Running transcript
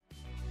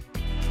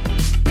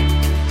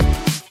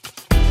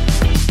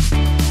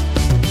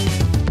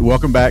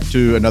welcome back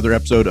to another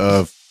episode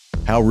of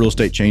How Real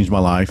Estate Changed My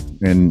Life.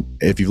 And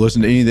if you've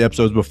listened to any of the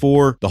episodes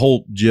before, the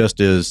whole gist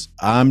is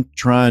I'm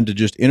trying to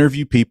just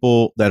interview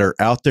people that are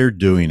out there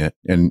doing it.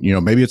 And,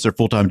 maybe it's their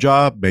full-time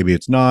job, maybe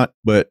it's not,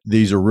 but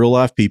these are real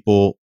life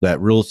people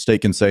that real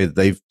estate can say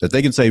that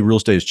they can say real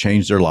estate has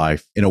changed their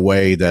life in a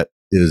way that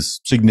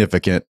is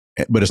significant,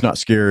 but it's not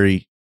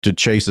scary to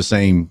chase the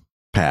same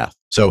path.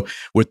 So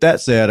with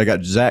that said, I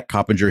got Zach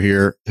Coppinger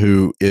here,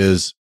 who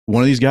is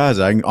one of these guys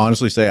I can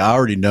honestly say I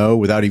already know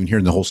without even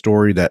hearing the whole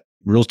story that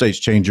real estate's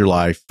changed your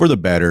life for the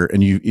better.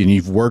 And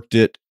you've worked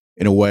it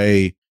in a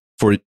way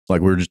for,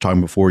 like we were just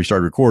talking before you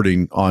started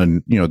recording,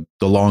 on, the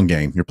long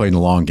game. You're playing the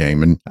long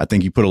game. And I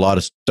think you put a lot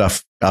of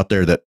stuff out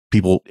there that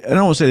people, I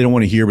don't want to say they don't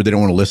want to hear, but they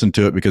don't want to listen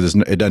to it because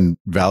it doesn't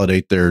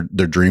validate their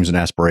dreams and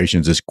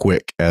aspirations as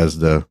quick as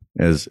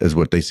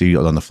what they see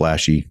on the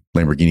flashy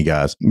Lamborghini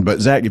guys.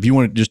 But Zach, if you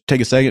want to just take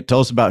a second, tell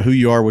us about who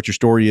you are, what your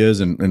story is,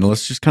 and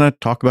let's just kind of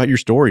talk about your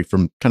story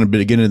from kind of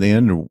beginning to the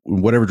end, or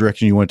whatever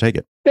direction you want to take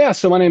it. Yeah,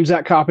 so my name's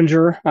Zach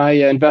Coppinger. I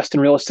invest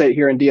in real estate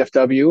here in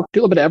DFW. Do a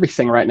little bit of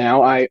everything right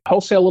now. I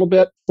wholesale a little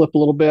bit, flip a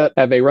little bit,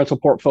 have a rental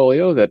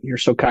portfolio that you're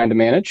so kind to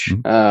manage.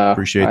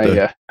 Appreciate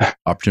the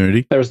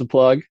opportunity. There's the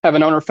plug. Have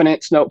an owner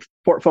finance note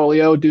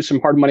portfolio, do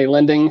some hard money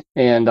lending,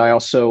 and I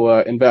also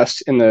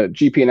invest in the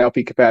GP and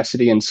LP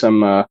capacity in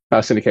some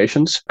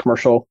syndications,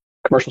 commercial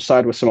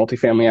side with some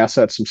multifamily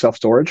assets, some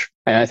self-storage.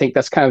 And I think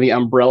that's kind of the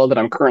umbrella that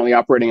I'm currently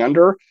operating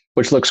under,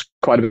 which looks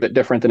quite a bit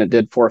different than it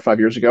did 4 or 5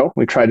 years ago.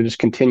 We try to just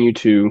continue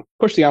to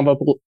push the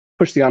envelope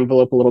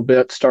a little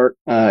bit, start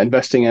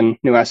investing in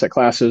new asset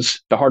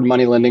classes. The hard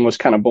money lending was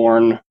kind of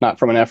born, not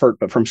from an effort,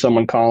 but from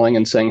someone calling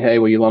and saying, hey,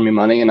 will you loan me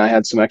money? And I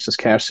had some excess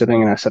cash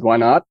sitting, and I said, why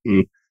not?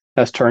 And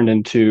that's turned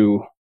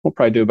into, we'll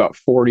probably do about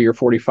 40 or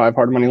 45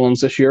 hard money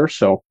loans this year.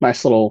 So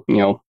nice little,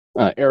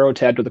 arrow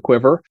tagged to the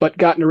quiver. But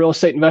got into real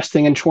estate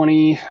investing in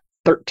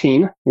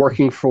 2013,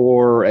 working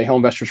for a home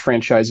investors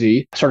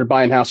franchisee. Started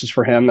buying houses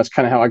for him. That's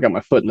kind of how I got my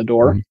foot in the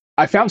door.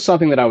 I found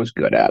something that I was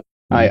good at.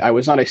 I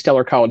was not a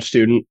stellar college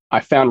student.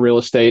 I found real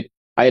estate.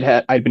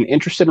 I'd been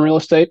interested in real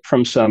estate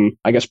from some,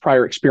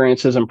 prior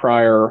experiences and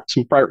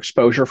some prior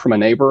exposure from a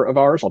neighbor of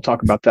ours. I'll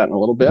talk about that in a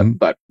little bit,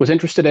 but was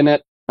interested in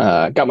it.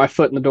 Got my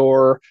foot in the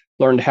door,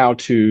 learned how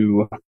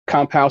to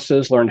comp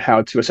houses, learned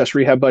how to assess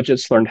rehab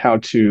budgets, learned how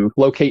to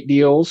locate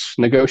deals,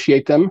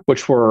 negotiate them,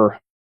 which were,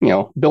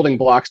 building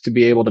blocks to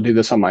be able to do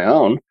this on my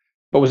own,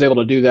 but was able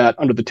to do that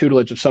under the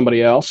tutelage of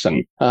somebody else.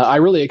 And I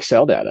really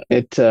excelled at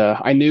it.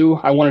 I knew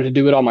I wanted to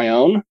do it on my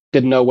own,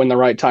 didn't know when the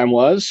right time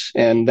was.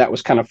 And that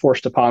was kind of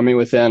forced upon me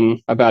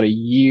within about a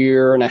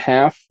year and a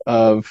half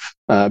of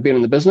being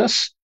in the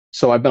business.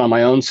 So I've been on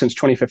my own since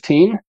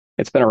 2015.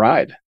 It's been a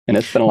ride. And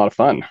it's been a lot of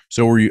fun.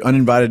 So were you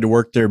uninvited to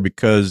work there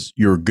because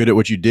you're good at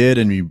what you did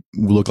and you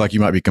look like you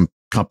might be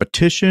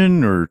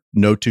competition or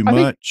know too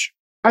much?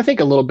 I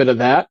think a little bit of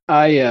that.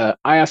 I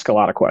ask a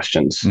lot of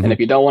questions. And if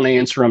you don't want to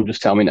answer them,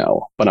 just tell me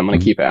no. But I'm going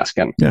to keep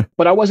asking. Yeah.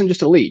 But I wasn't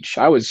just a leech.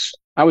 I was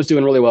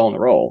doing really well in the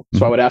role.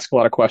 So I would ask a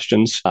lot of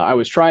questions. I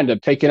was trying to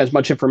take in as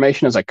much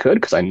information as I could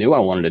because I knew I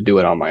wanted to do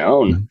it on my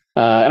own.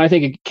 And I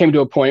think it came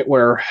to a point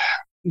where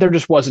there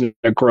just wasn't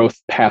a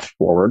growth path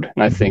forward.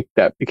 And I think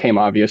that became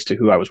obvious to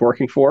who I was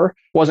working for.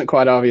 Wasn't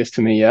quite obvious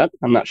to me yet.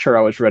 I'm not sure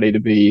I was ready to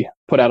be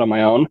put out on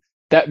my own.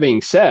 That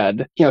being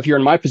said, if you're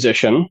in my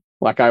position,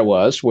 like I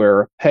was,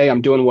 where, hey,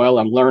 I'm doing well,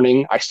 I'm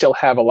learning, I still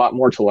have a lot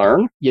more to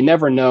learn. You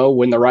never know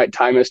when the right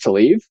time is to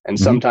leave. And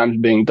sometimes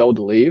being told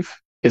to leave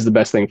is the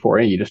best thing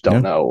for you. You just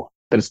don't know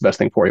that it's the best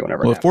thing for you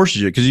whenever. Well, it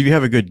forces you, because if you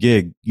have a good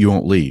gig, you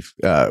won't leave.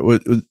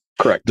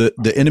 Correct.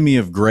 The enemy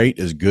of great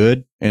is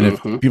good. And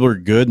if people are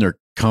good and they're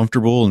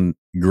comfortable and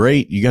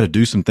great, you got to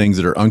do some things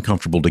that are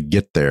uncomfortable to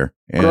get there.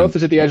 And growth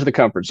is at the edge of the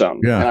comfort zone.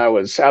 Yeah. And I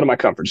was out of my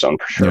comfort zone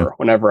for sure.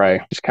 Whenever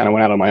I just kind of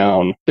went out on my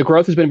own. The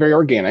growth has been very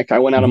organic. I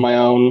went out on my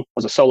own,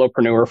 was a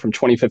solopreneur from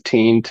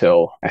 2015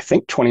 till I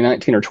think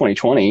 2019 or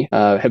 2020.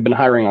 Have been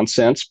hiring on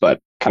since, but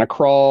kind of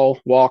crawl,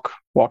 walk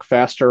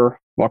faster,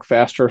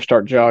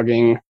 start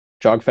jogging,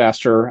 jog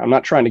faster. I'm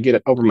not trying to get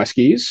it over my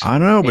skis. I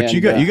know, but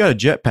you got a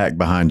jetpack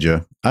behind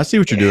you. I see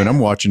what you're doing. I'm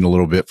watching a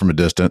little bit from a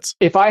distance.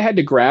 If I had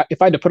to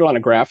put it on a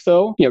graph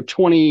though,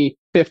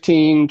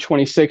 2015,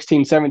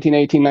 2016, 17,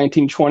 18,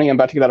 19, 20, I'm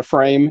about to get out of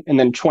frame. And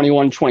then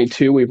 21,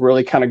 22, we've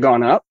really kind of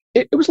gone up.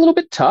 It was a little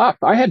bit tough.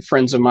 I had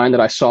friends of mine that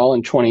I saw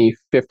in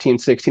 2015,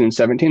 16, and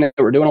 17 that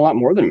were doing a lot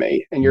more than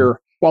me. And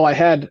while I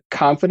had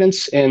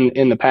confidence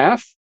in the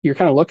path, you're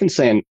kind of looking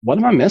saying, what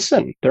am I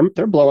missing?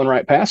 They're blowing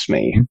right past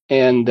me.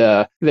 And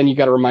then you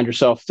got to remind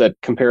yourself that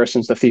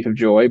comparison's the thief of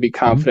joy. Be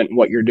confident in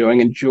what you're doing,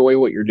 enjoy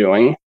what you're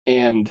doing.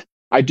 And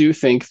I do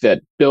think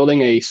that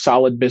building a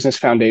solid business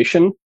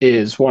foundation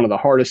is one of the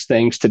hardest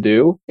things to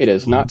do. It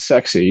is not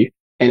sexy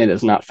and it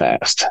is not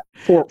fast.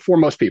 For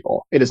most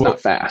people, it is not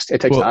fast. It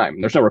takes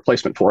time. There's no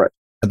replacement for it.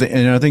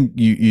 I think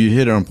you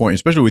hit it on point,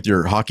 especially with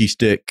your hockey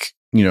stick,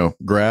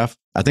 graph.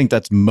 I think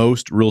that's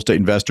most real estate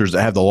investors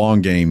that have the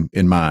long game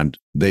in mind.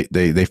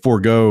 They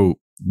forego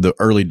the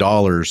early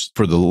dollars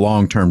for the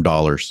long-term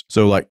dollars.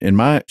 So like in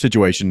my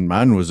situation,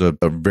 mine was a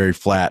very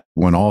flat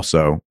one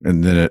also,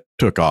 and then it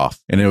took off.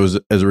 And it was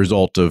as a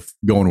result of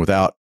going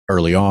without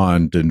early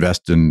on to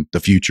invest in the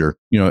future,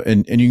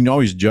 and you can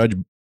always judge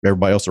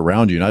everybody else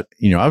around you. And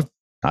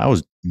I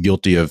was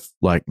guilty of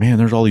like, man,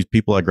 there's all these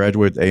people I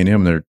graduated with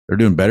A&M, they're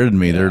doing better than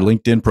me. Yeah. Their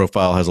LinkedIn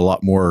profile has a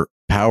lot more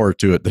power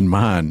to it than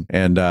mine.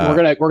 And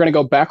we're gonna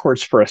go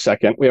backwards for a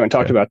second. We haven't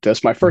talked about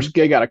this. My first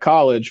gig out of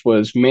college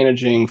was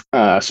managing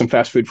some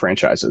fast food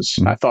franchises.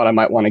 I thought I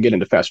might want to get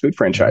into fast food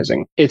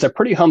franchising. It's a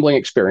pretty humbling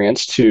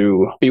experience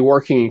to be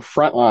working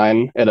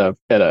frontline at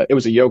it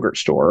was a yogurt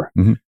store.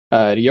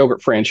 At a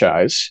yogurt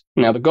franchise.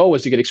 Now, the goal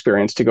was to get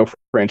experience to go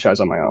franchise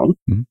on my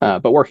own,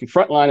 but working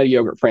frontline at a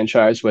yogurt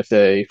franchise with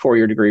a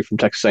 4-year degree from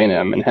Texas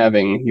A&M and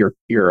having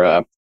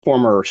your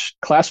former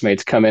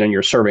classmates come in and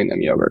you're serving them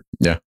yogurt,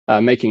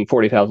 making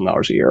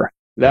 $40,000 a year.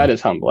 That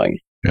is humbling.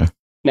 Yeah.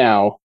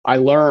 Now, I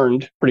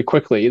learned pretty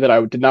quickly that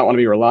I did not want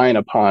to be relying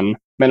upon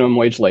minimum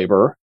wage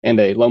labor and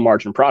a low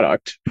margin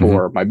product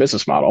for my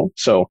business model.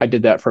 So I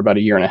did that for about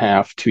 1.5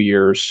 years, 2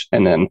 years,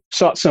 and then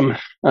sought some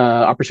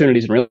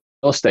opportunities in real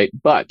estate.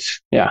 But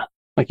yeah,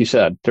 like you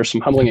said, there's some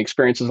humbling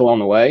experiences along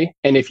the way.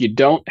 And if you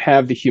don't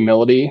have the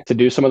humility to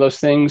do some of those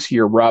things,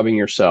 you're robbing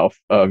yourself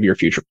of your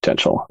future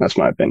potential. That's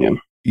my opinion.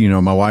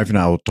 My wife and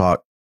I will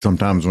talk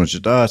sometimes when it's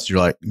just us. You're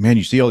like, man,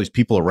 you see all these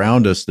people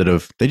around us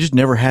they just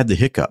never had the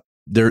hiccup.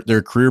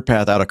 Their career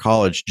path out of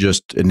college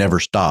it never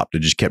stopped. It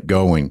just kept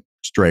going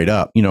straight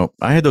up.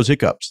 I had those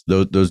hiccups,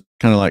 those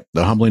kind of like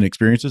the humbling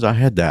experiences. I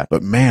had that,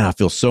 but man, I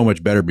feel so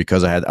much better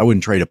because I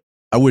wouldn't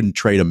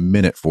trade a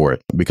minute for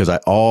it because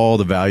all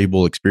the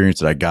valuable experience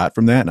that I got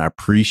from that. And I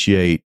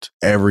appreciate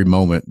every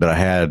moment that I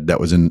had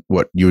that was in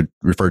what you would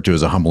refer to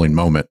as a humbling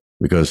moment,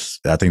 because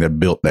I think that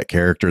built that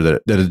character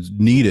that is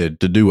needed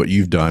to do what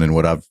you've done and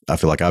what I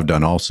feel like I've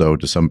done also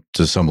to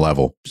some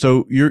level.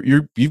 So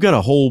you've got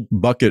a whole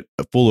bucket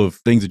full of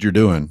things that you're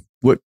doing.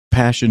 What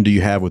passion do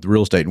you have with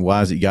real estate, and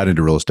why is it you got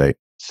into real estate?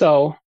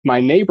 So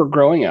my neighbor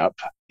growing up,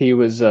 he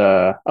was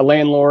a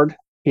landlord.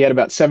 He had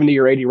about 70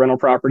 or 80 rental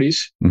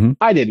properties.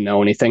 I didn't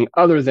know anything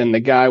other than the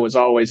guy was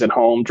always at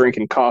home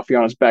drinking coffee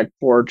on his back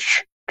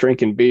porch,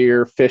 drinking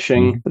beer,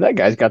 fishing. But that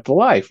guy's got the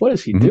life. What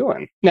is he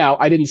doing? Now,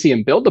 I didn't see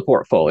him build the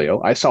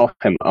portfolio. I saw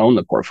him own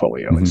the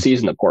portfolio and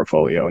season the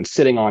portfolio and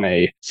sitting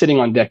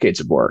on decades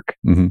of work.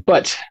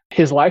 But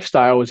his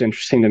lifestyle was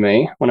interesting to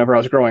me. Whenever I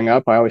was growing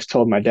up, I always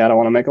told my dad I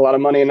want to make a lot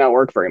of money and not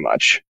work very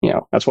much.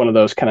 That's one of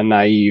those kind of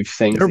naive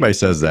things. Everybody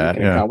says that.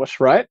 Yeah. Accomplish,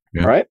 right?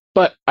 Yeah. Right.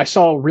 But I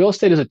saw real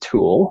estate as a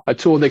tool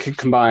that could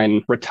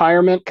combine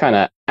retirement, kind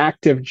of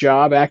active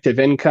job, active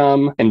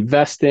income,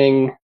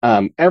 investing,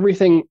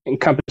 everything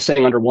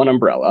encompassing under one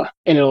umbrella.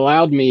 And it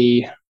allowed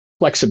me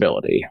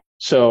flexibility.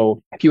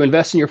 So if you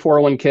invest in your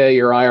 401k,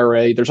 your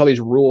IRA, there's all these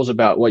rules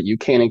about what you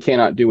can and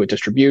cannot do with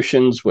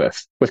distributions,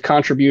 with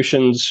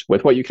contributions,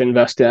 with what you can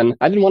invest in.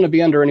 I didn't want to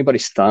be under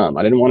anybody's thumb.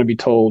 I didn't want to be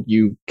told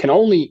you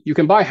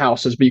can buy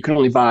houses, but you can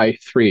only buy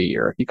 3 a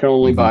year. You can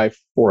only buy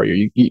 4 a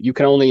year. You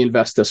can only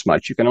invest this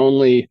much. You can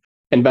only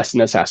invest in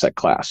this asset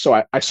class.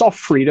 So I saw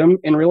freedom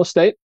in real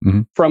estate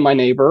from my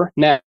neighbor.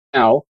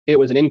 Now, it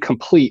was an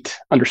incomplete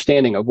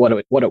understanding of what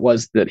it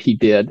was that he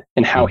did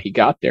and how he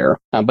got there.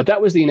 But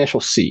that was the initial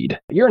seed.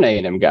 You're an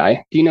A&M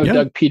guy. Do you know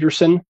Doug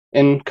Peterson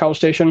in College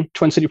Station,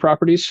 Twin City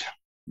Properties?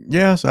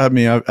 Yes. I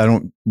mean, I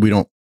don't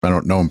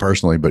know him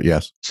personally, but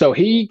yes. So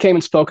he came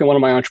and spoke in one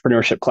of my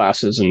entrepreneurship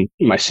classes in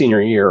my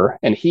senior year,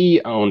 and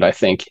he owned, I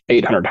think,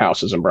 800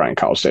 houses in Bryan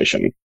College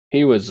Station.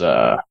 He was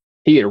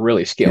he had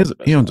really scaled.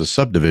 He owns a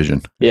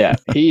subdivision. Yeah.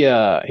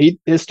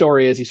 His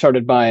story is he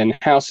started buying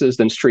houses,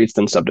 then streets,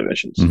 then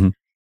subdivisions.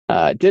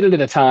 Did it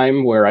at a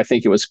time where I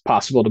think it was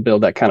possible to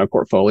build that kind of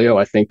portfolio.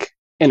 I think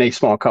in a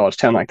small college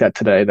town like that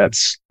today,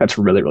 that's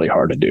really, really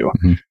hard to do.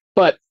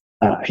 But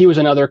he was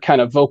another kind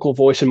of vocal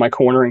voice in my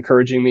corner,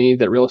 encouraging me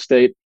that real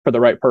estate for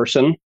the right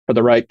person, for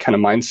the right kind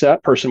of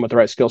mindset, person with the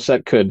right skill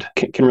set can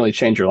really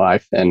change your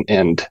life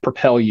and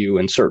propel you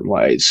in certain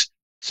ways.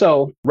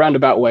 So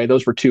roundabout way,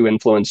 those were two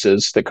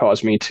influences that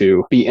caused me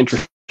to be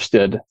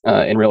interested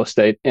in real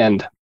estate.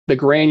 And the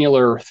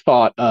granular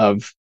thought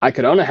of I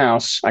could own a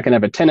house, I can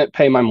have a tenant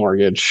pay my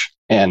mortgage,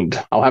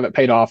 and I'll have it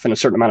paid off in a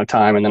certain amount of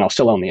time, and then I'll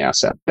still own the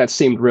asset. That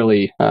seemed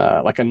really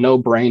like a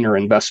no-brainer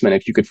investment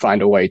if you could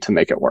find a way to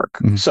make it work.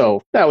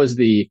 So that was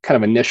the kind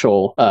of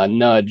initial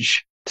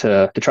nudge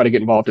to try to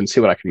get involved and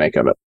see what I can make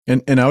of it.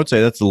 And I would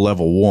say that's the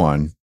level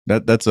one.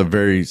 That's a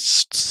very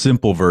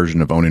simple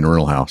version of owning a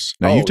rental house.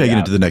 Now you've taken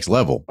it to the next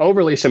level.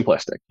 Overly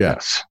simplistic.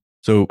 Yes.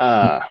 So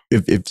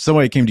if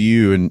somebody came to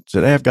you and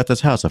said, hey, I've got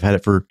this house, I've had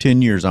it for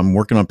 10 years, I'm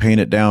working on paying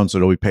it down so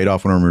it'll be paid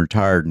off when I'm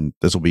retired and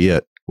this will be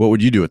it. What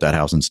would you do with that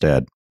house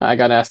instead? I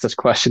got asked this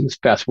question this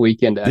past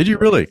weekend. Did you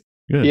really?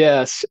 Good.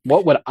 Yes.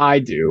 What would I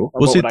do?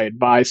 Or what would I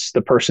advise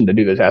the person to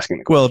do that's asking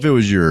the question? Well, if it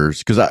was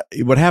yours, because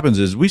what happens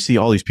is we see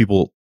all these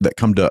people that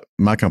come to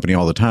my company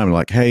all the time and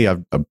like, hey,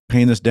 I'm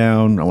paying this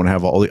down. I want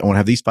to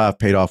have these 5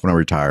 paid off when I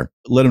retire.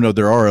 Let them know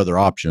there are other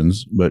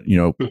options, but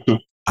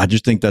I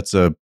just think I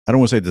don't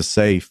want to say the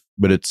safe,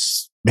 but I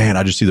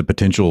just see the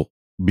potential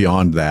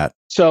beyond that.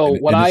 So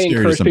what I it's scary to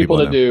encourage some people I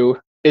to know. do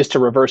is to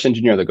reverse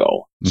engineer the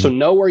goal. So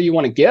know where you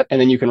want to get,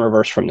 and then you can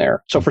reverse from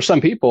there. So for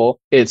some people,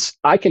 it's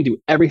I can do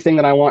everything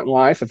that I want in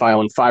life if I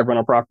own 5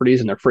 rental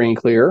properties and they're free and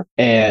clear.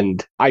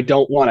 And I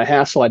don't want a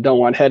hassle. I don't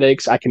want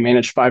headaches. I can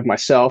manage 5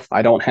 myself.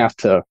 I don't have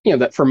to,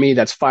 that for me,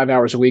 that's 5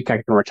 hours a week.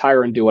 I can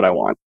retire and do what I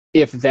want.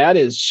 If that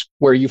is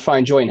where you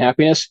find joy and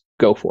happiness,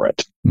 go for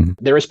it.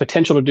 There is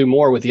potential to do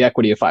more with the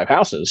equity of 5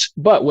 houses,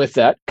 but with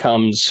that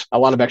comes a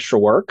lot of extra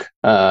work,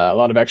 a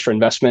lot of extra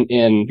investment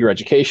in your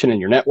education and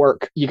your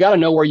network. You got to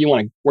know where you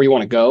want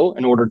to go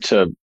in order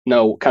to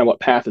know kind of what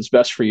path is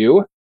best for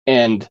you.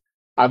 And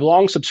I've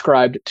long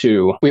subscribed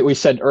to, we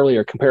said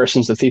earlier,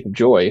 comparison's the thief of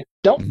joy.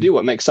 Don't do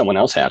what makes someone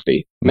else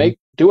happy.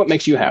 Do what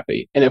makes you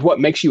happy. And if what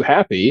makes you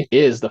happy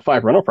is the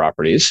 5 rental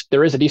properties,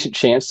 there is a decent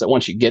chance that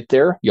once you get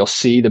there, you'll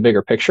see the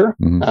bigger picture,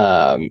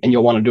 and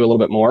you'll want to do a little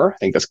bit more. I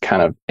think that's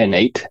kind of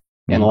innate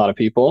in a lot of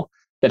people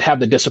that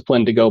have the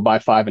discipline to go buy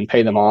 5 and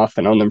pay them off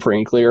and own them free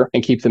and clear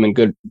and keep them in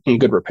good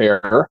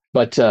repair.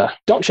 But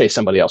don't chase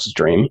somebody else's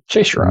dream.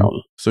 Chase your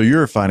own. So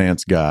you're a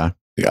finance guy.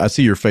 I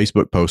see your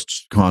Facebook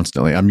posts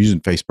constantly. I'm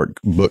using Facebook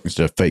book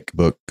instead of fake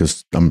book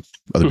because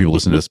other people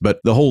listen to this.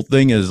 But the whole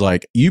thing is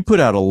like you put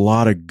out a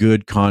lot of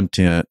good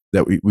content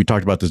that we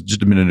talked about this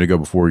just a minute ago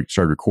before we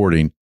started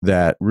recording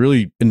that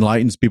really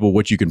enlightens people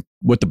what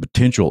the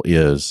potential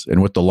is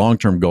and what the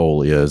long-term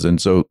goal is. And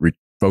so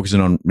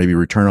focusing on maybe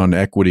return on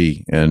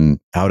equity and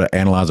how to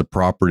analyze a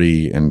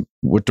property and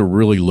what to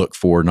really look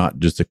for, not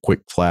just a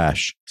quick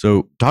flash.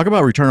 So talk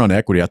about return on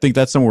equity. I think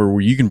that's somewhere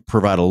where you can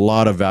provide a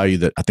lot of value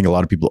that I think a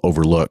lot of people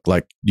overlook.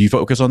 Like, do you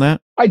focus on that?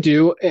 I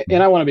do.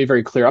 And I want to be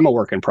very clear. I'm a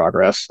work in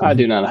progress. I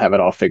do not have it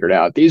all figured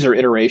out. These are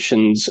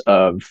iterations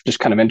of just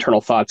kind of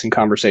internal thoughts and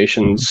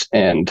conversations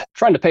and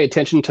trying to pay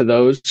attention to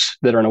those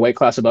that are in a weight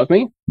class above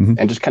me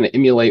and just kind of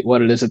emulate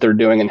what it is that they're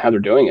doing and how they're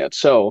doing it.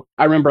 So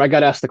I remember I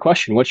got asked the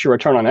question, what's your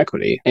return on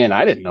equity? And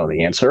I didn't know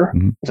the answer.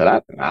 I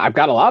said, I've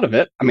got a lot of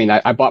it. I mean,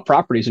 I bought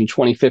properties in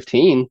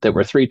 2015 that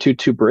were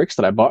 322 bricks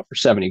that I bought for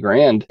 70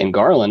 grand in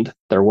Garland.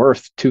 They're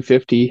worth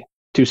 250,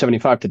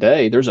 275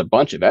 today. There's a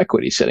bunch of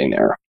equity sitting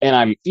there and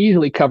I'm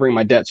easily covering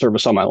my debt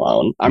service on my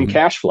loan. I'm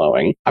cash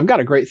flowing. I've got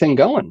a great thing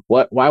going.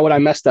 Why would I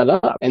mess that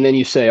up? And then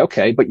you say,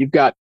 okay, but you've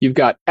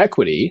got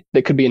equity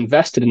that could be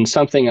invested in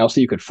something else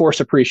that you could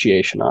force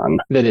appreciation on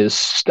that is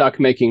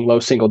stuck making low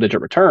single digit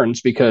returns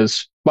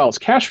because while it's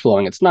cash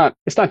flowing, it's not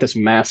this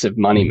massive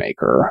money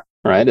maker,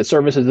 right? It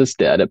services its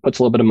debt. It puts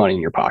a little bit of money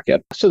in your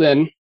pocket. So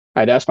then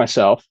I'd ask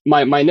myself,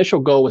 my initial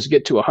goal was to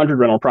get to 100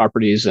 rental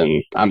properties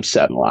and I'm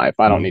set in life.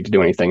 I don't need to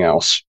do anything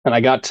else. And I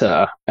got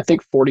to, I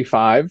think,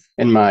 45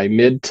 in my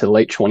mid to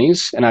late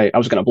 20s. And I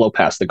was going to blow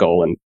past the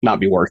goal and not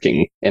be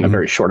working in a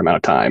very short amount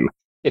of time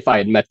if I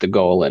had met the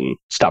goal and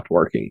stopped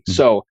working.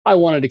 So I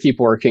wanted to keep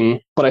working,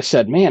 but I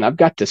said, man, I've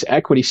got this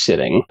equity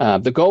sitting.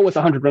 The goal with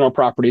 100 rental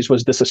properties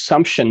was this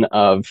assumption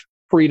of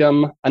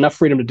freedom, enough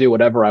freedom to do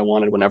whatever I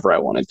wanted, whenever I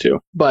wanted to.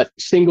 But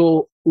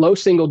low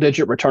single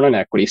digit return on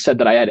equity said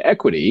that I had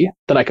equity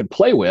that I could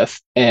play with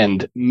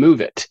and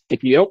move it.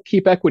 If you don't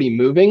keep equity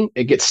moving,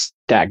 it gets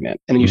stagnant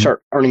and then you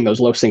start earning those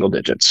low single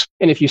digits.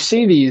 And if you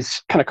see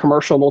these kind of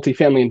commercial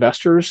multifamily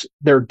investors,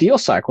 their deal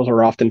cycles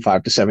are often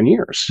 5 to 7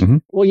 years.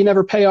 Well, you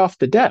never pay off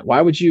the debt.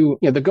 Why would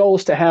the goal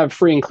is to have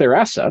free and clear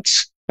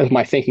assets. As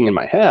my thinking in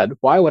my head,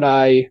 why would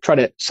I try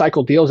to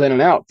cycle deals in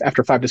and out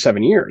after 5 to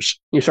 7 years?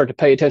 You start to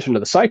pay attention to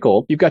the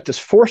cycle. You've got this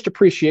forced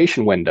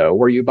appreciation window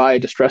where you buy a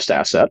distressed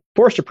asset.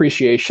 Forced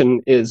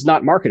appreciation is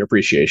not market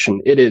appreciation.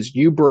 It is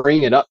you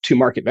bring it up to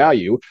market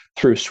value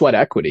through sweat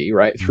equity,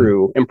 right?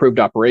 Through improved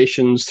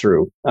operations,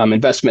 through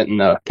investment in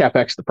the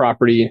CapEx, the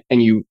property,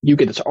 and you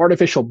get this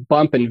artificial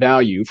bump in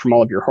value from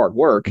all of your hard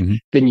work.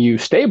 Then you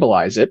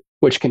stabilize it,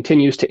 which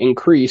continues to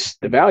increase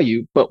the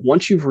value. But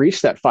once you've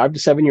reached that 5 to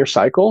 7 year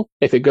cycle,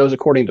 if it goes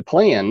according to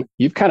plan,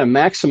 you've kind of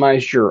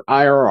maximized your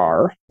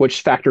IRR,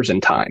 which factors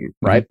in time,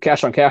 right?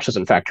 Cash on cash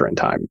doesn't factor in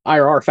time.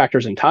 IRR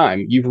factors in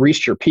time. You've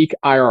reached your peak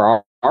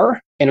IRR.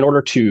 And in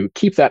order to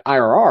keep that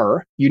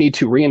IRR, you need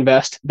to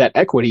reinvest that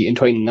equity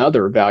into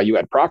another value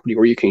add property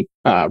where you can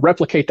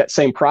replicate that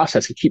same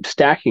process and keep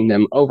stacking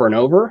them over and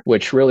over,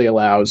 which really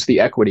allows the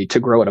equity to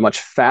grow at a much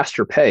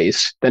faster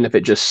pace than if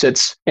it just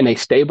sits in a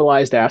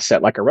stabilized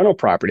asset like a rental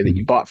property that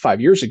you bought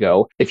 5 years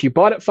ago. If you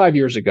bought it 5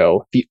 years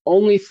ago, the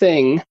only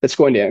thing that's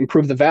going to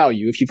improve the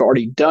value, if you've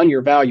already done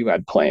your value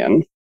add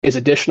plan, is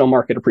additional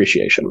market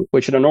appreciation,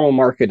 which in a normal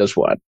market is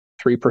what?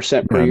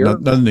 3% per year.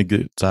 Nothing to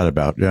get excited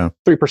about. Yeah.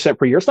 3%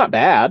 per year. It's not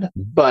bad,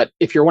 but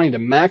if you're wanting to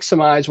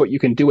maximize what you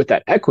can do with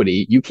that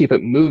equity, you keep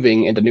it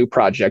moving into new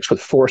projects with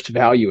forced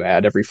value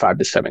add every 5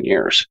 to 7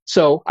 years.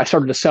 So I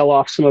started to sell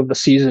off some of the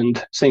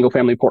seasoned single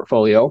family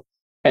portfolio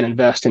and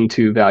invest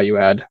into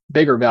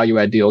bigger value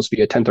add deals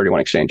via 1031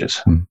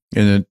 exchanges. And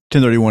a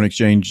 1031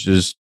 exchange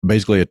is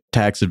basically a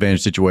tax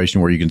advantage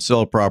situation where you can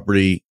sell a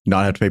property,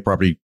 not have to pay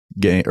property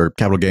gain or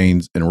capital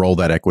gains and roll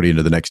that equity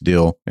into the next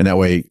deal. And that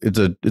way it's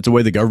a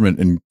way the government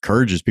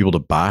encourages people to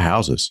buy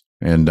houses.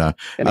 And I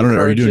don't know,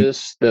 are you doing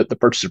the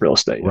purchase of real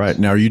estate? Right.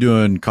 Now, are you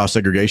doing cost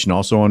segregation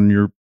also on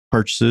your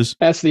purchases.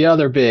 That's the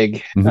other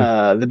big,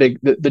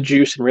 the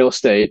juice in real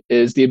estate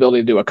is the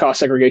ability to do a cost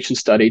segregation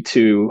study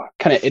to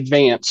kind of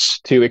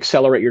to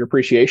accelerate your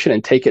depreciation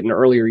and take it in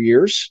earlier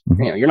years.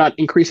 You're not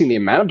increasing the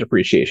amount of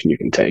depreciation you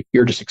can take.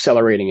 You're just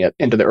accelerating it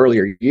into the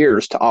earlier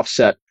years to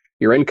offset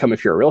your income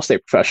if you're a real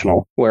estate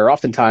professional, where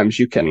oftentimes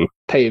you can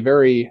pay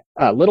very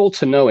little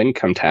to no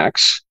income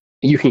tax.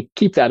 You can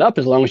keep that up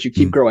as long as you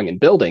keep growing and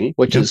building,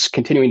 which is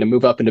continuing to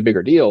move up into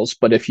bigger deals.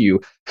 But if you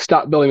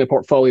stop building the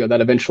portfolio, that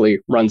eventually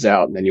runs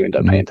out and then you end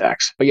up paying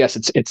tax. But yes,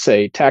 it's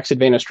a tax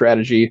advantage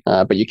strategy,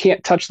 but you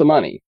can't touch the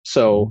money.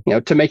 So,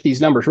 to make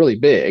these numbers really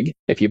big,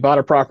 if you bought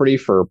a property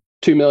for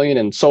 $2 million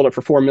and sold it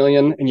for $4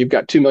 million and you've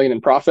got $2 million in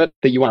profit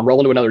that you want to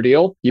roll into another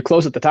deal, you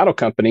close at the title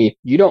company,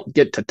 you don't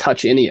get to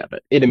touch any of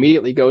it. It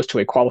immediately goes to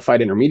a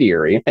qualified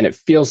intermediary and it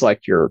feels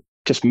like you're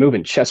just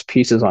moving chess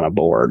pieces on a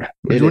board.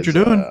 That's what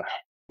you're doing.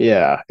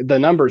 Yeah, the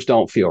numbers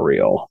don't feel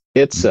real.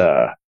 It's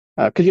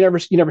because you never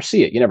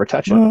see it, you never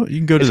touch it. Well, you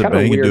can go to the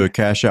bank and do a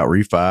cash out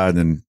refi, and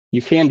then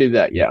you can do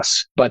that,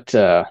 yes. But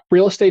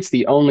real estate's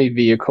the only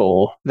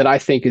vehicle that I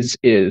think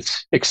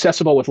is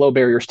accessible with low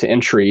barriers to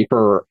entry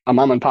for a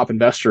mom and pop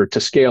investor to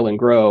scale and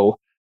grow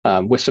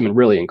with some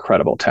really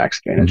incredible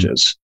tax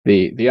advantages.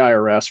 The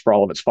IRS, for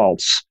all of its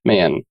faults,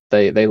 man,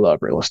 they love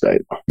real estate.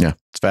 Yeah,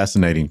 it's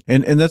fascinating.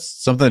 And that's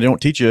something they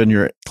don't teach you in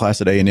your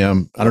class at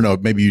A&M. I don't know,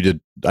 maybe you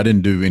did. I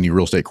didn't do any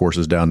real estate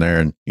courses down there.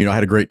 And, I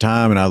had a great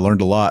time and I learned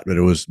a lot, but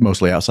it was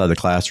mostly outside the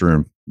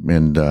classroom.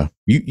 And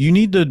you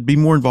need to be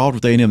more involved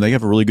with A&M. They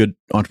have a really good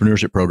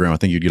entrepreneurship program. I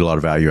think you'd get a lot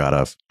of value out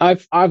of.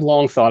 I've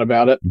long thought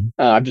about it.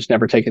 I've just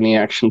never taken the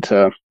action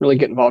to really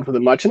get involved with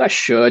it much. And I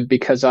should,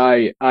 because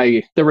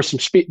there were some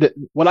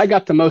what I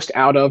got the most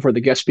out of were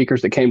the guest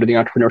speakers that came to the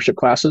entrepreneurship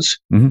classes.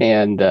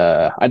 And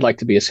I'd like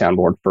to be a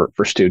soundboard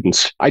for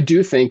students. I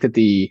do think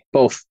that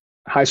both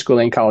high school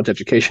and college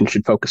education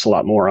should focus a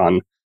lot more on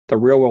the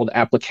real world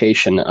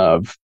application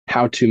of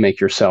how to make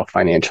yourself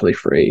financially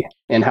free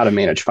and how to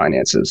manage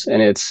finances.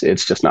 And it's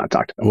just not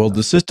talked about. Well,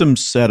 the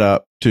system's set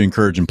up to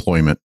encourage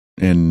employment.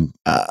 And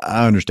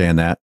I understand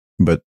that.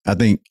 But I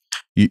think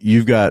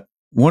you've got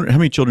one. How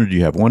many children do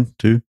you have? One,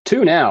 two?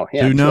 Two now.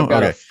 Yeah. Two now?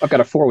 I've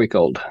got a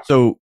 4-week-old.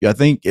 So I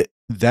think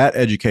that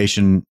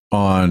education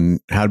on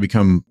how to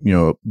become,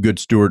 a good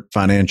steward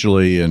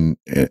financially and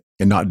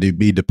not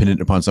be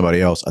dependent upon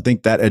somebody else. I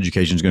think that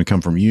education is going to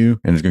come from you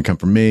and it's going to come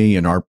from me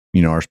and our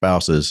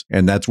spouses.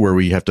 And that's where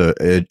we have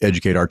to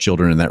educate our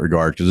children in that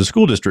regard, because the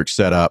school district's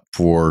set up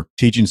for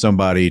teaching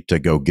somebody to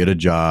go get a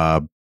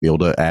job, be able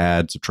to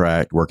add,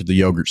 subtract, work at the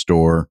yogurt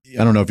store.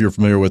 I don't know if you're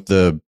familiar with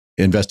the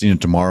Investing in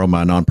Tomorrow,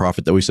 my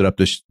nonprofit that we set up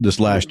this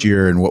last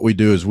year. And what we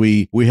do is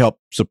we help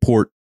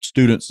support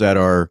students that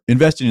are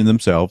investing in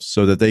themselves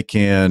so that they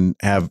can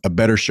have a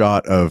better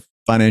shot of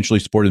financially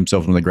supporting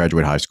themselves when they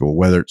graduate high school,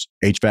 whether it's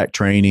HVAC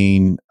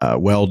training,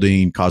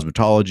 welding,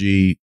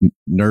 cosmetology,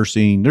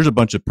 nursing. There's a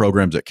bunch of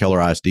programs that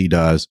Keller ISD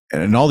does.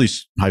 And all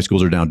these high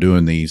schools are now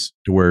doing these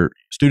to where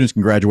students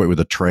can graduate with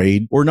a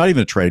trade, or not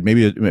even a trade.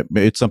 Maybe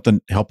it's something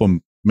to help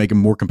them make them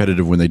more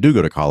competitive when they do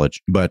go to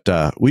college. But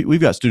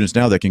we've got students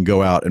now that can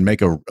go out and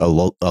make a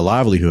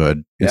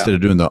livelihood instead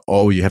of doing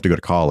you have to go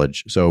to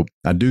college. So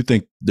I do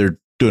think they're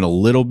doing a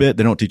little bit.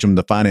 They don't teach them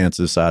the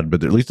finances side,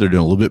 but at least they're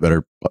doing a little bit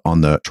better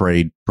on the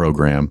trade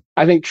program.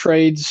 I think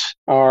trades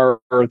are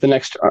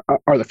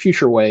the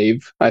future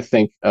wave, I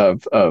think,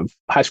 of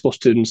high school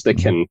students that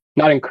can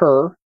not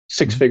incur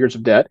 6 figures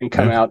of debt and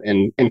come out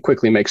and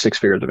quickly make 6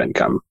 figures of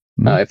income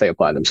if they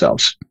apply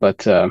themselves.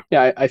 But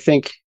I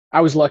think I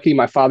was lucky.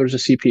 My father's a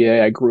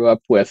CPA. I grew up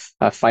with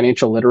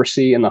financial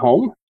literacy in the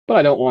home, but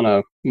I don't want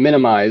to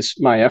minimize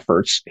my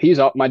efforts.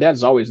 My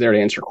dad's always there to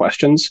answer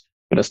questions.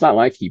 But it's not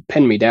like he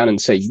pinned me down and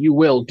say, you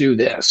will do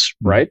this,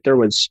 right? There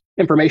was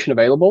information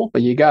available,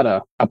 but you got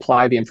to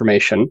apply the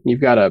information. You've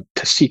got to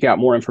seek out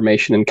more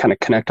information and kind of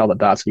connect all the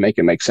dots and make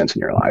it make sense in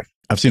your life.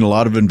 I've seen a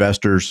lot of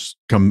investors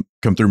come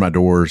through my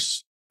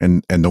doors,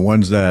 and the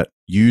ones that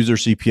use their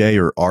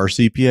CPA or are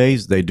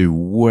CPAs, they do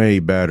way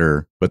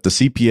better. But the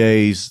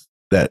CPAs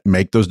that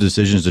make those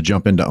decisions to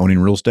jump into owning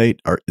real estate,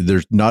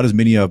 there's not as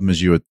many of them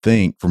as you would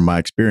think from my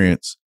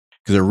experience,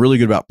 because they're really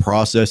good about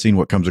processing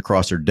what comes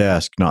across their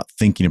desk, not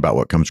thinking about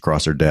what comes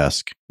across their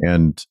desk.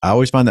 And I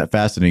always find that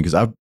fascinating,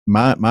 because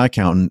my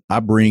accountant, I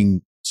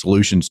bring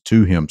solutions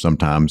to him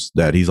sometimes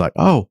that he's like,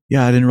 oh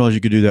yeah, I didn't realize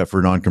you could do that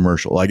for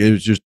non-commercial. Like, it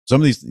was just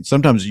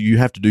sometimes you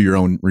have to do your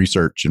own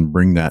research and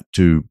bring that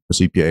to a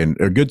CPA,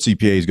 and a good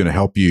CPA is going to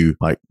help you.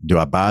 Like, do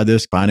I buy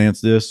this,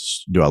 finance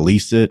this? Do I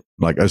lease it?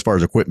 Like, as far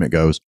as equipment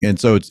goes. And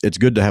so it's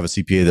good to have a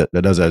CPA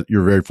that does that.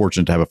 You're very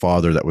fortunate to have a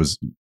father that was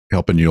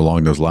helping you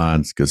along those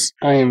lines, because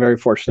I am very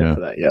fortunate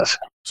for that. Yes.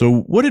 So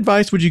what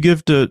advice would you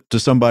give to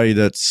somebody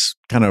that's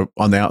kind of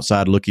on the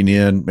outside looking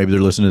in? Maybe they're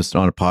listening to this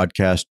on a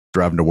podcast,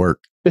 driving to work.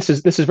 This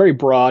is very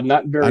broad,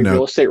 not very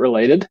real estate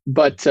related,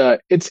 but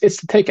it's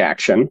to take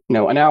action.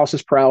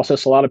 Analysis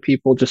paralysis. A lot of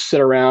people just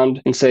sit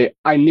around and say,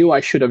 I knew I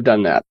should have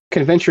done that.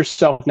 Convince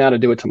yourself now to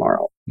do it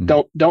tomorrow.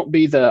 Don't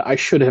be the I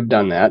should have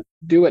done that.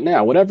 Do it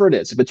now, whatever it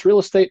is. If it's real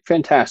estate,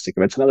 fantastic.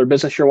 If it's another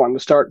business you're wanting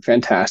to start,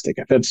 fantastic.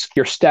 If it's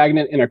you're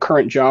stagnant in a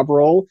current job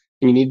role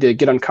and you need to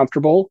get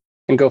uncomfortable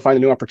and go find a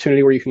new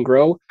opportunity where you can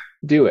grow,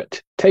 do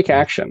it. Take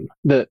action.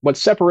 What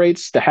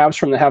separates the haves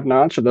from the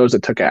have-nots are those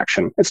that took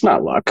action. It's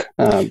not luck.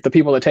 The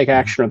people that take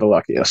action are the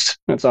luckiest.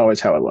 That's always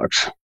how it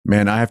looks.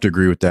 Man, I have to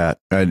agree with that.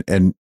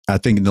 And I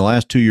think in the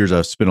last 2 years,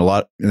 I've spent a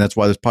lot, and that's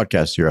why this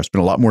podcast is here. I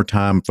spent a lot more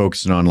time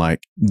focusing on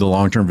like the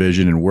long-term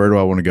vision and where do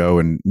I want to go,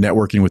 and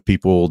networking with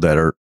people that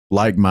are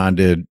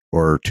like-minded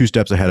or 2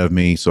 steps ahead of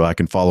me so I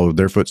can follow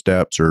their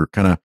footsteps or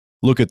kind of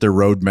look at their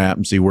roadmap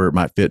and see where it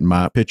might fit in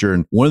my picture.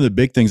 And one of the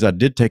big things I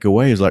did take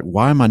away is like,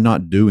 why am I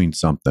not doing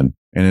something?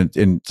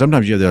 And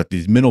sometimes you have like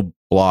these mental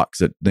blocks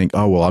that think,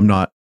 oh, well, I'm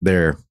not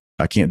there.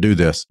 I can't do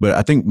this. But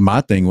I think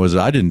my thing was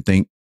I didn't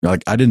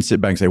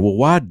sit back and say, well,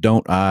 why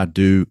don't I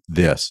do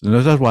this? And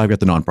that's why I've got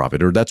the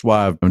nonprofit, or that's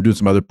why I'm doing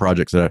some other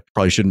projects that I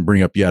probably shouldn't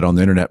bring up yet on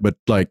the internet. But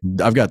like,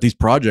 I've got these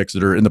projects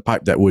that are in the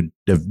pipe that would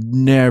have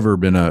never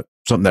been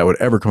something that would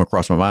ever come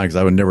across my mind because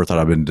I would never thought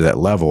I'd been to that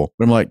level.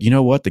 But I'm like, you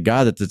know what? The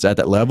guy that's at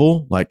that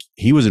level, like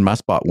he was in my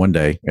spot one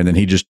day and then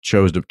he just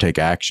chose to take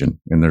action.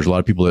 And there's a lot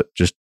of people that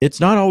it's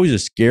not always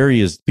as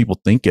scary as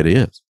people think it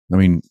is. I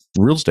mean,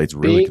 real estate's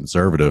really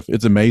conservative.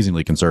 It's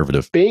amazingly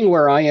conservative. Being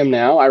where I am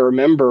now, I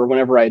remember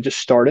whenever I just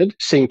started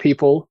seeing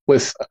people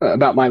with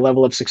about my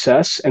level of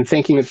success and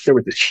thinking that there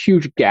was this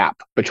huge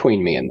gap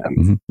between me and them.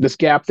 Mm-hmm. This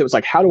gap that was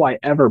like, how do I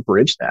ever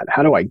bridge that?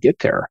 How do I get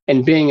there?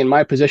 And being in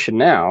my position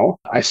now,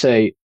 I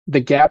say the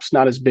gap's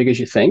not as big as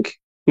you think.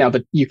 Now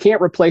that you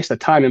can't replace the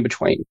time in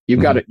between.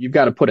 You've got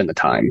to put in the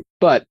time.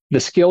 But the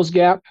skills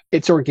gap,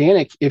 it's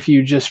organic if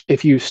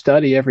you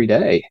study every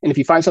day. And if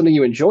you find something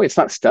you enjoy, it's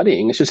not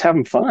studying, it's just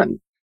having fun.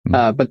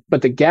 But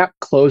the gap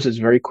closes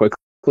very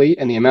quickly,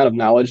 and the amount of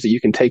knowledge that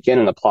you can take in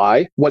and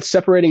apply. What's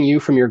separating you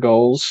from your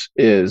goals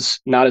is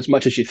not as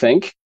much as you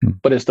think,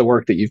 but it's the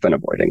work that you've been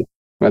avoiding.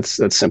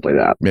 That's simply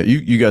that. Yeah,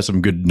 you got some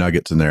good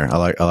nuggets in there. I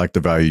like the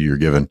value you're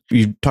giving.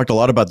 You talked a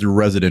lot about the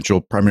residential,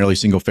 primarily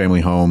single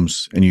family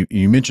homes, and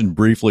you mentioned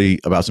briefly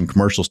about some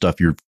commercial stuff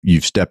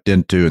you've stepped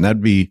into, and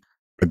that'd be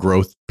a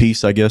growth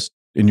piece, I guess,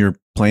 in your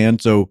plan.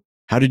 So,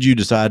 how did you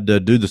decide to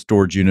do the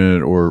storage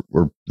unit or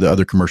the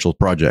other commercial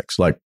projects?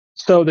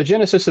 So the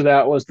genesis of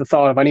that was the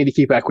thought of I need to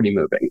keep equity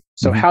moving.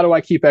 So how do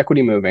I keep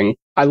equity moving?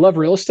 I love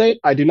real estate.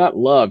 I do not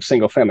love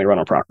single family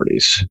rental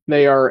properties.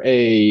 They are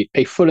a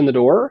foot in the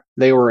door.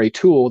 They were a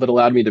tool that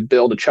allowed me to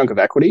build a chunk of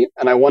equity.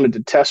 And I wanted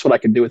to test what I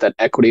could do with that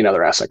equity in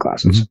other asset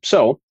classes.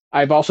 So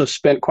I've also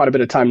spent quite a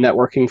bit of time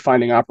networking,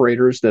 finding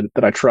operators that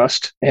I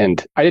trust.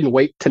 And I didn't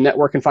wait to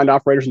network and find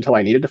operators until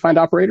I needed to find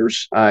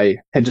operators. I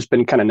had just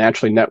been kind of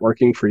naturally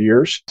networking for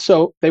years.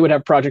 So they would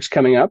have projects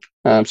coming up,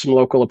 some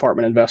local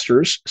apartment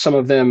investors. Some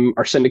of them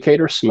are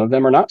syndicators. Some of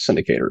them are not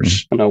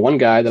syndicators. I know one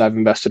guy that I've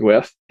invested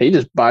with, he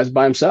just buys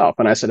by himself.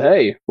 And I said,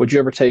 hey, would you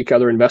ever take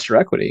other investor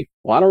equity?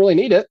 Well, I don't really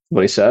need it.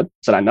 What he said. I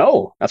said, I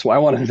know. That's why I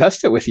want to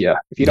invest it with you.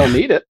 If you don't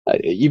need it,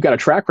 you've got a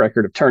track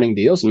record of turning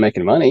deals and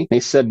making money. And he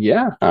said,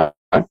 yeah.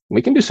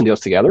 We can do some deals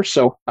together.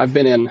 So I've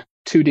been in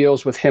 2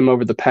 deals with him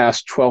over the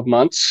past 12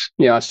 months.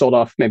 I sold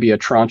off maybe a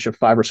tranche of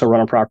 5 or so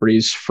rental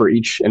properties for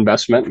each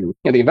investment.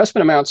 And the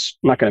investment amounts,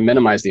 I'm not going to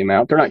minimize the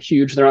amount. They're not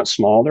huge. They're not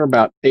small. They're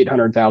about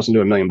 $800,000 to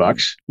 $1 million.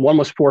 One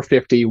was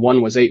 $450.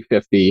 One was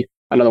 $850.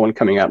 Another one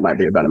coming out might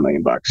be about $1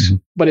 million.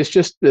 But it's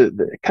just the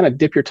kind of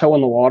dip your toe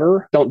in the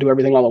water. Don't do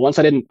everything all at once.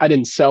 I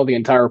didn't sell the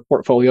entire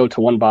portfolio to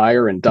one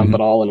buyer and dump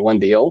it all in one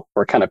deal,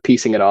 or kind of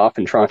piecing it off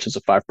in tranches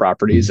of 5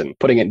 properties and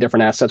putting it in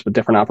different assets with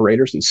different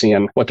operators and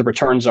seeing what the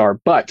returns are.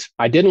 But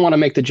I didn't want to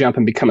make the jump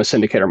and become a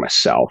syndicator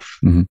myself.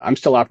 I'm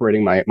still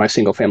operating my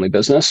single family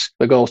business.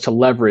 The goal is to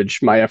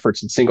leverage my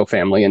efforts in single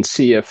family and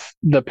see if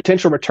the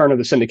potential return of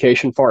the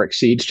syndication far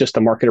exceeds just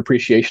the market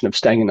appreciation of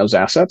staying in those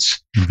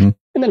assets.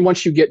 And then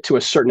once you get to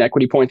a certain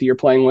equity point that you're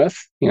playing with,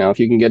 if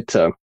you can get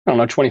to,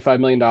 $25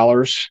 million,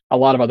 a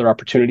lot of other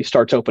opportunities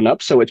start to open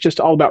up. So it's just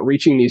all about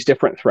reaching these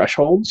different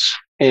thresholds.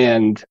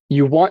 And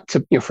you want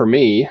to, for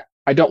me,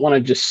 I don't want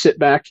to just sit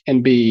back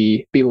and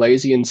be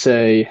lazy and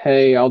say,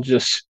 hey, I'll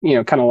just,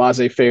 kind of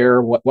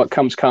laissez-faire, what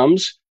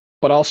comes,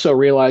 but also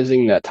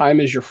realizing that time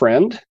is your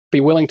friend. Be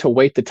willing to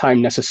wait the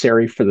time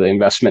necessary for the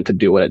investment to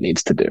do what it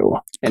needs to do.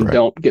 And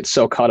don't get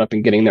so caught up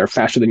in getting there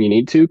faster than you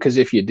need to. Because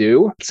if you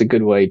do, it's a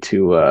good way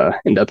to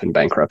end up in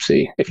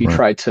bankruptcy. If you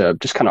try to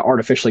just kind of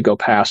artificially go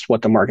past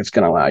what the market's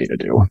going to allow you to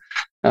do.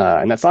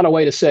 And that's not a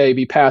way to say,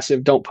 be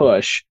passive, don't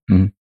push.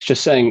 It's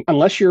just saying,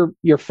 unless you're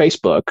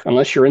Facebook,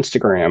 unless you're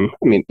Instagram,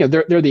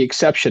 they're the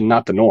exception,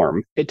 not the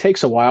norm. It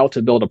takes a while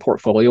to build a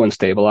portfolio and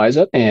stabilize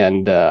it.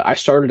 And I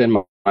started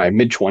in my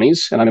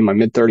mid-20s and I'm in my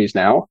mid-30s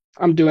now.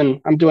 I'm doing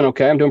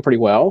okay. I'm doing pretty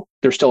well.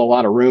 There's still a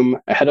lot of room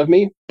ahead of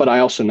me, but I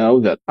also know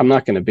that I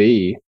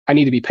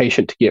need to be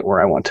patient to get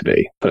where I want to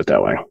be, put it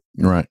that way.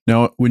 Right.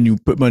 Now, when you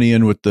put money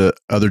in with the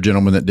other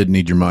gentleman that didn't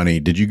need your money,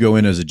 did you go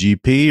in as a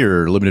GP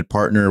or limited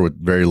partner with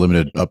very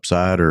limited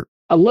upside, or?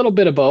 A little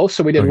bit of both.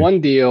 So we did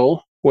one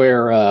deal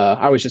where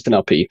I was just an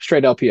LP,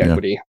 straight LP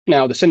equity.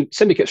 Now, the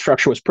syndicate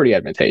structure was pretty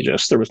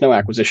advantageous. There was no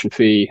acquisition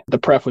fee. The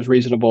pref was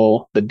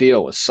reasonable. The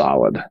deal was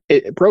solid.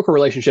 Broker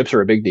relationships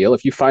are a big deal.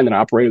 If you find an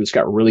operator that's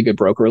got really good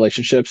broker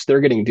relationships,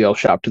 they're getting deals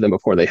shopped to them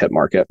before they hit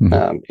market.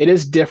 It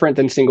is different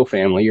than single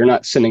family. You're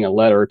not sending a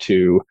letter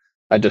to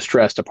a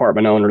distressed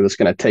apartment owner that's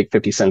going to take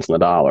 50 cents on the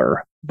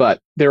dollar. But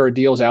there are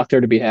deals out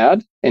there to be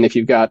had. And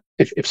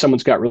if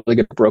someone's got really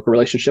good broker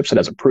relationships and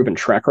has a proven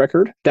track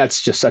record,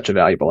 that's just such a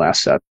valuable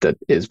asset that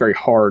is very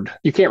hard.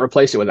 You can't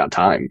replace it without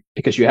time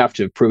because you have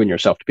to have proven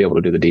yourself to be able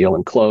to do the deal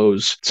and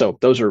close. So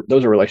those are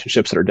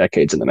relationships that are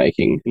decades in the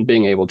making, and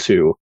being able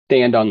to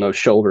stand on those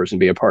shoulders and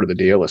be a part of the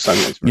deal is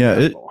something that's very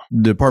valuable.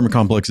 The apartment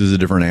complex is a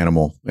different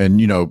animal. And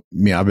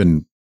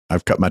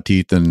I've cut my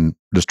teeth in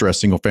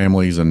distressed single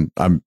families, and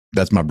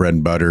that's my bread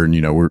and butter. And,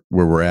 where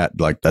we're at,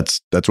 like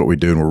that's what we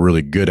do. And we're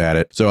really good at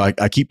it. So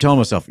I keep telling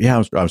myself,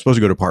 I'm supposed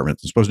to go to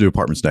apartments. I'm supposed to do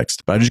apartments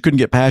next, but I just couldn't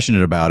get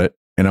passionate about it.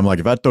 And I'm like,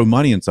 if I throw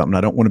money in something,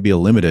 I don't want to be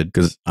limited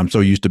because I'm so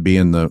used to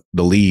being the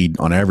lead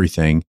on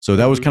everything. So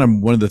that was kind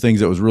of one of the things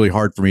that was really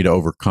hard for me to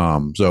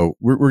overcome. So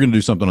we're going to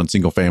do something on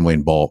single family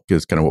in bulk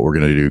is kind of what we're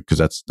going to do, because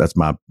that's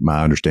my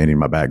understanding,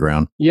 my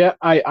background. Yeah,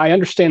 I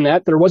understand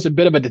that. There was a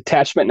bit of a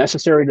detachment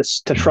necessary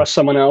to trust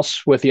someone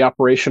else with the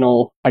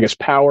operational,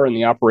 power and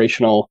the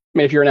operational.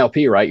 If you're an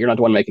LP, right, you're not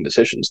the one making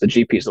decisions. The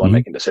GP is the one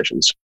making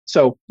decisions.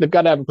 So they've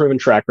got to have a proven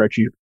track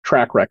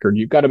record.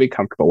 You've got to be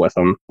comfortable with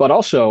them. But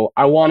also,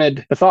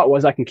 the thought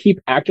was I can keep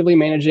actively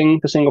managing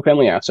the single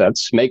family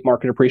assets, make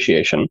market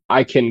appreciation.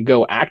 I can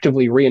go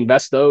actively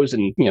reinvest those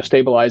and,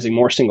 stabilizing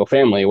more single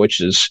family,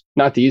 which is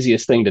not the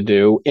easiest thing to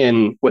do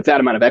with that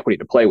amount of equity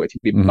to play with.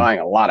 You'd be buying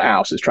a lot of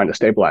houses, trying to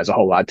stabilize a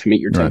whole lot to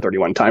meet your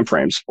 1031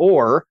 timeframes.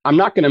 Or I'm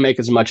not going to make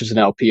as much as an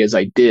LP as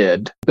I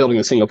did building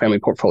the single family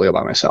portfolio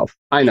by myself.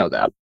 I know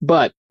that.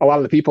 But a lot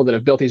of the people that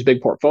have built these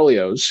big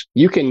portfolios,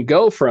 you can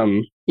go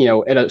from,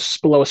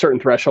 below a certain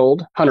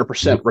threshold,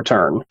 100%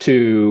 return,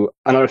 to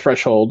another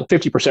threshold,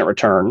 50%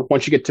 return.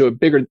 Once you get to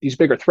these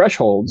bigger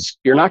thresholds,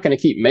 you're not going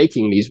to keep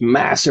making these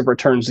massive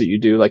returns that you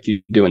do like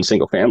you do in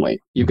single family.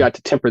 You've got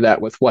to temper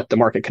that with what the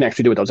market can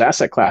actually do with those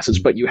asset classes,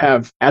 but you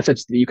have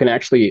assets that you can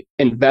actually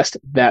invest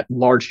that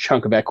large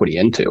chunk of equity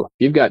into. If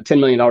you've got $10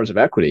 million of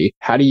equity,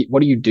 what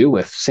do you do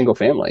with single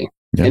family?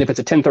 Yeah. And if it's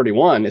a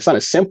 1031, it's not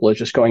as simple as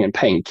just going and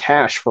paying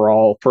cash for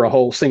a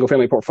whole single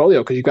family portfolio,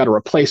 because you've got to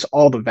replace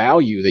all the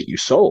value that you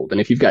sold. And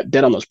if you've got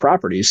debt on those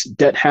properties,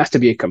 debt has to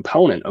be a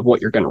component of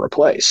what you're going to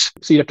replace.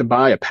 So you'd have to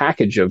buy a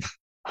package of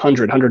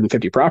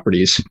 150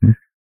 properties.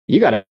 You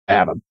got to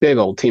have a big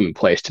old team in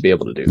place to be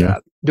able to do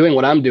that. Doing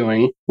what I'm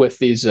doing with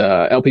these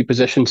LP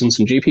positions and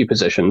some GP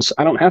positions,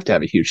 I don't have to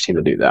have a huge team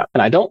to do that.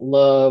 And I don't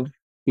love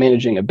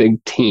managing a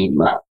big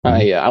team.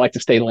 I like to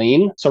stay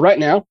lean. So right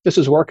now, this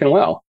is working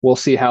well. We'll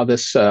see how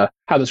this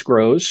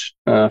grows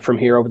from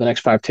here over the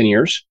next 5-10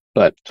 years,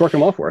 but it's working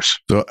well for us.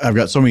 So I've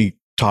got so many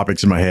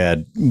topics in my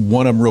head.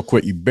 One of them real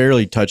quick, you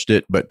barely touched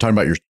it, but talking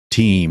about your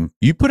team,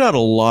 you put out a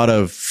lot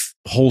of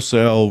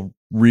wholesale,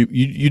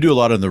 you do a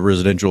lot of the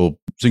residential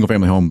single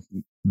family home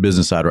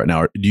business side right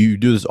now. Do you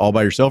do this all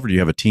by yourself, or do you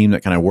have a team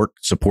that kind of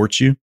supports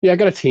you? Yeah, I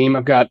got a team.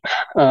 I've got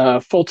a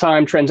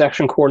full-time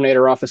transaction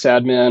coordinator, office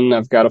admin.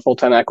 I've got a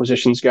full-time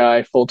acquisitions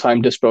guy,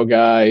 full-time dispo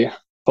guy,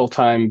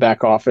 full-time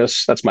back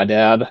office. That's my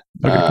dad.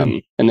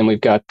 And then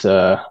we've got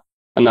a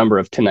number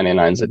of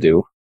 1099s that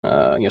do,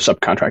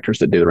 subcontractors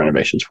that do the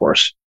renovations for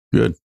us.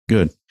 Good.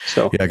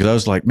 So yeah, because I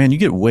was like, man, you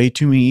get way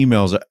too many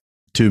emails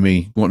to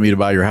me wanting me to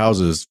buy your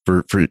houses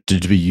for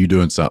to be you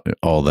doing something,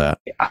 all that.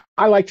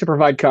 I like to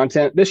provide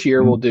content. This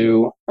year we'll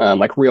do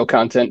real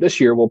content. This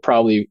year we'll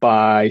probably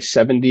buy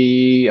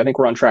 70. I think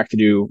we're on track to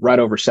do right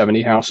over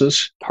 70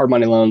 houses. Hard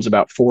money loans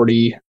about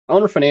 40.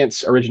 Owner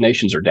finance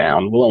originations are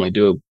down. We'll only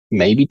do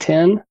maybe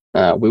 10.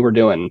 We were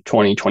doing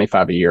 20,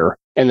 25 a year.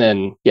 And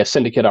then,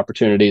 syndicate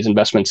opportunities,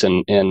 investments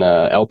in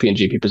LP and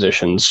GP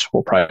positions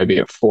will probably be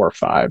at 4 or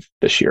 5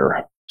 this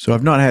year. So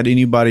I've not had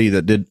anybody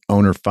that did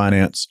owner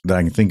finance that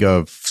I can think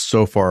of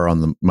so far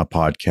on my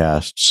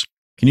podcasts.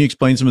 Can you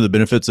explain some of the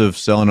benefits of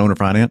selling owner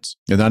finance?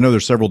 And I know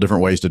there's several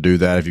different ways to do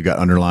that, if you've got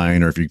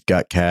underlying or if you've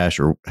got cash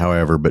or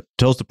however, but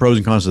tell us the pros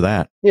and cons of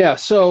that. Yeah.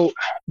 So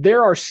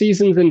there are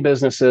seasons in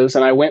businesses,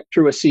 and I went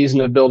through a season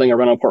of building a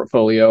rental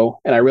portfolio,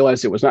 and I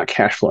realized it was not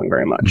cash flowing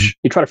very much.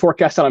 You try to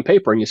forecast out on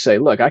paper and you say,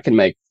 look, I can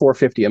make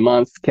 $450 a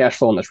month cash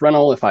flow in this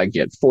rental. If I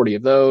get 40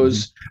 of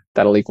those,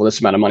 that'll equal this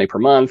amount of money per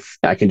month.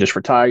 I can just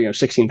retire,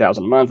 $16,000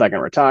 a month. I can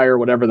retire,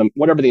 whatever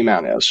the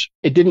amount is.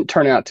 It didn't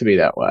turn out to be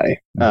that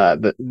way.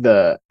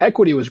 The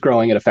equity was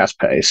growing at a fast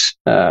pace.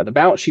 The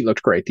balance sheet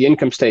looked great. The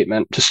income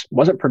statement just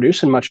wasn't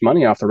producing much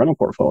money off the rental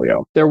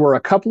portfolio. There were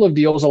a couple of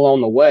deals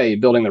along the way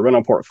building the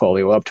rental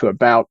portfolio up to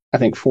about, I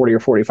think, 40 or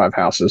 45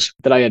 houses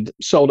that I had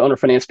sold owner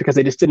finance because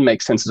they just didn't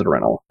make sense as a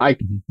rental.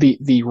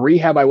 The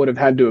rehab I would have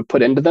had to have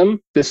put into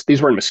them,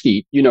 these were in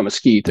Mesquite.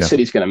 Mesquite, the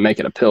city's going to make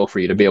it a pill for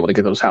you to be able to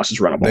get those houses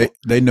rentable.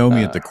 They know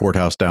me at the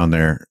courthouse down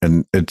there,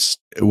 and it's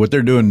what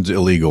they're doing is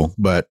illegal.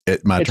 But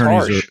my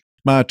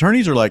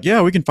attorneys are like,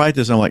 yeah, we can fight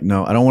this. I'm like,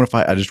 no, I don't want to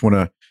fight. I just want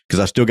to because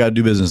I still got to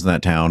do business in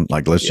that town.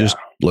 Like, let's just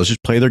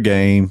play their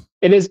game.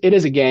 It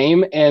is a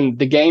game, and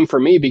the game for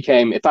me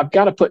became, if I've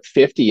got to put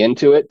 50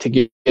 into it to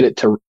get it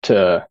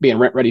to be in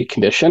rent ready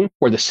condition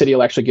where the city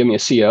will actually give me a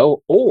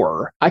CO,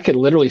 or I could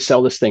literally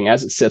sell this thing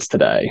as it sits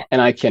today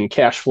and I can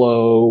cash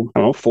flow,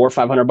 I don't know, $400 or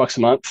 $500 a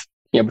month,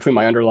 between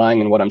my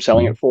underlying and what I'm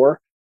selling it for.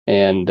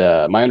 And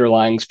my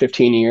underlying's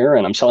 15-year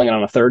and I'm selling it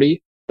on a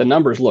 30. The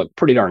numbers look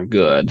pretty darn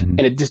good,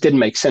 and it just didn't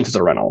make sense as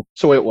a rental.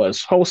 So it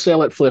was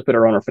wholesale it, flip it,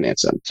 or owner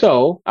finance it.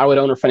 So I would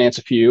owner finance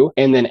a few,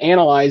 and then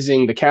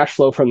analyzing the cash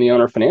flow from the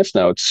owner finance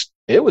notes,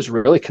 it was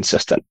really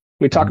consistent.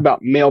 We talk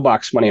about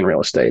mailbox money in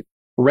real estate.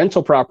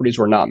 Rental properties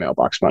were not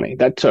mailbox money.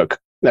 That took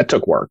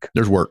work.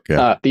 There's work.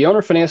 Yeah. The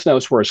owner finance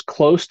notes were as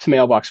close to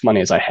mailbox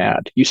money as I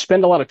had. You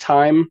spend a lot of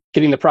time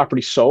getting the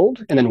property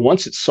sold, and then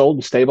once it's sold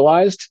and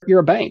stabilized, you're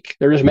a bank.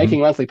 They're just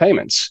making monthly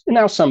payments. And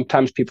now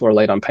sometimes people are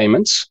late on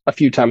payments. A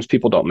few times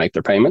people don't make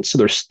their payments. So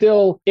there's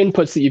still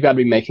inputs that you've got to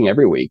be making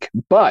every week.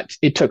 But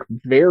it took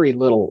very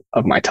little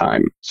of my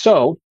time.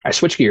 So I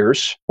switched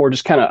gears, or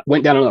just kind of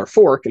went down another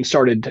fork and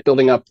started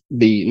building up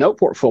the note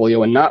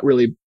portfolio and not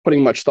really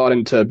putting much thought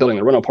into building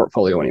the rental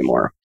portfolio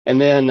anymore. And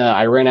then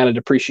I ran out of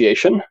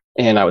depreciation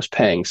and I was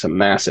paying some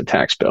massive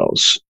tax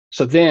bills.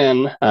 So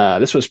then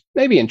this was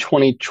maybe in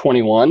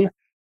 2021,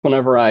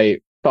 whenever I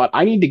thought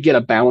I need to get a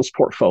balanced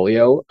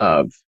portfolio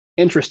of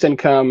interest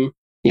income,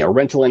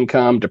 rental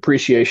income,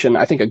 depreciation.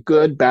 I think a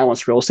good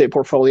balanced real estate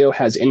portfolio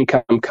has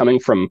income coming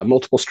from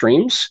multiple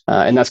streams.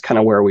 And that's kind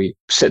of where we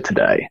sit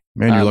today.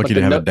 Man, you're lucky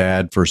to have a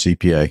dad for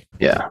CPA.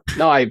 Yeah.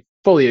 No, I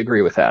fully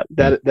agree with that.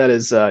 That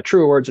is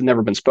truer words have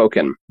never been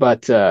spoken.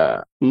 But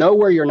know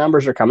where your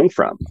numbers are coming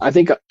from. I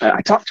think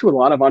I talk to a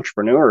lot of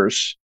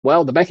entrepreneurs.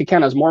 Well, the bank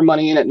account has more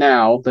money in it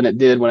now than it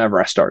did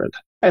whenever I started.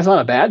 It's not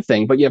a bad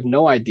thing, but you have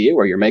no idea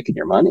where you're making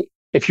your money.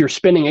 If you're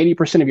spending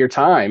 80% of your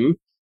time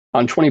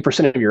on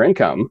 20% of your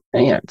income,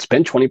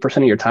 spend 20%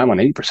 of your time on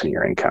 80% of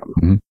your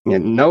income.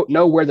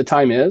 Know where the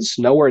time is,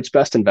 know where it's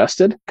best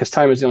invested, because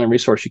time is the only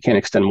resource you can't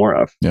extend more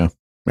of. Yeah.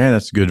 Man,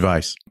 that's good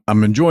advice.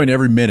 I'm enjoying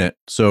every minute.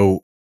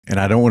 And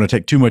I don't want to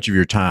take too much of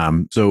your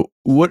time. So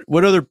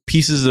what other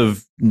pieces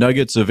of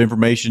nuggets of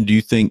information do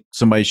you think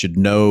somebody should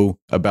know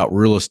about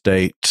real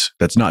estate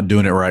that's not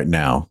doing it right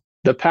now?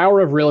 The power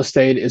of real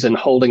estate is in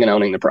holding and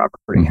owning the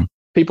property.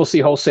 People see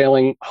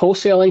wholesaling.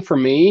 Wholesaling for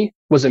me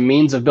was a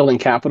means of building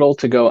capital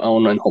to go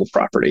own and hold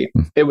property.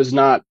 It was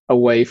not a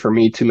way for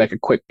me to make a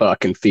quick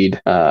buck and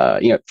feed,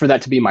 for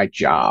that to be my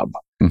job.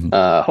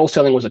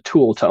 Wholesaling was a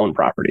tool to own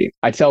property.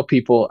 I tell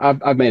people,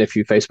 I've made a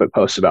few Facebook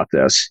posts about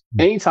this.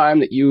 Anytime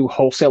that you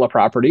wholesale a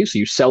property, so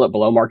you sell it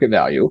below market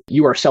value,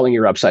 you are selling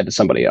your upside to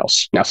somebody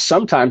else. Now,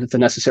 sometimes it's a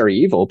necessary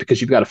evil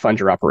because you've got to fund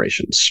your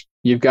operations.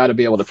 You've got to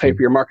be able to pay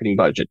for your marketing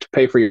budget, to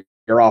pay for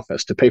your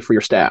office, to pay for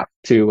your staff,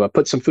 to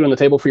put some food on the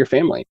table for your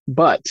family.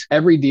 But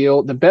every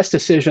deal, the best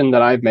decision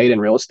that I've made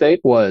in real estate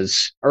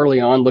was early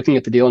on looking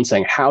at the deal and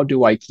saying, how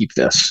do I keep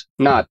this?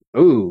 Not,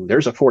 ooh,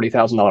 there's a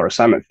 $40,000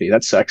 assignment fee.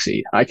 That's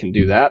sexy. I can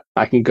do that.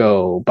 I can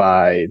go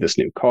buy this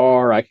new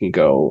car. I can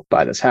go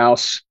buy this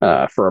house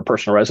for a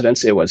personal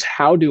residence. It was,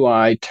 how do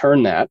I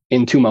turn that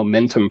into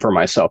momentum for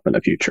myself in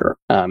the future?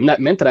 And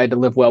that meant that I had to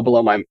live well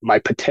below my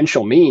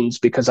potential means,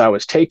 because I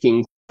was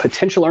taking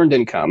potential earned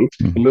income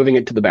and moving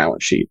it to the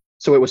balance sheet.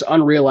 So it was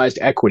unrealized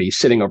equity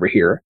sitting over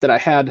here that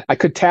I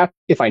could tap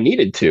if I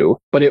needed to,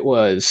 but it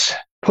was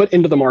put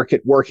into the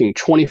market working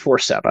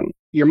 24/7.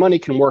 Your money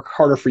can work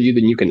harder for you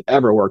than you can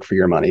ever work for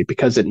your money,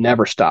 because it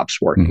never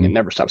stops working. It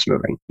never stops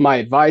moving. My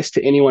advice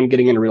to anyone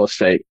getting into real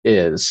estate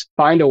is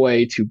find a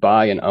way to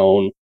buy and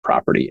own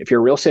property. If you're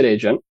a real estate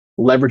agent,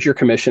 leverage your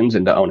commissions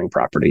into owning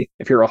property.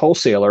 If you're a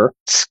wholesaler,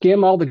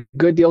 skim all the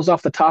good deals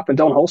off the top and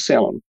don't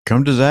wholesale them.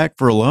 Come to Zach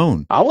for a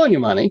loan. I'll loan you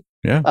money.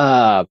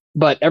 Yeah.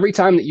 But every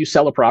time that you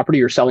sell a property,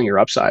 you're selling your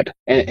upside.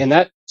 And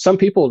that some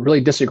people really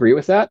disagree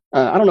with that.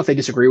 I don't know if they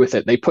disagree with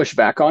it. They push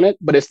back on it,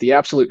 but it's the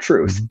absolute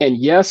truth. And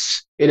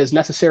yes, it is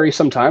necessary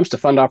sometimes to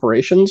fund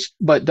operations,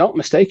 but don't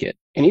mistake it.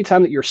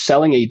 Anytime that you're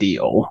selling a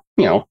deal,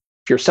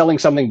 if you're selling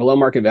something below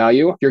market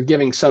value,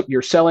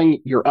 you're selling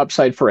your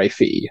upside for a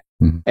fee.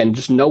 And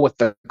just know what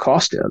the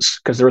cost is,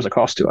 because there is a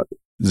cost to it.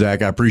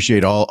 Zach, I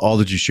appreciate all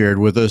that you shared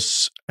with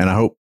us. And I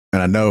hope,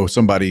 and I know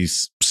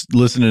somebody's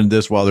listening to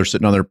this while they're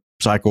sitting on their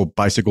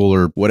bicycle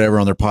or whatever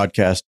on their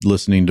podcast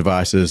listening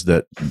devices,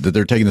 that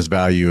they're taking this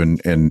value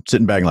and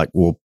sitting back and like,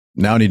 well,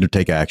 now I need to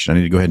take action. I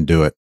need to go ahead and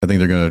do it. I think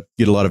they're going to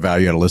get a lot of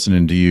value out of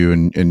listening to you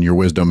and your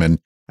wisdom. And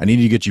I need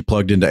to get you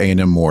plugged into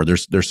A&M more.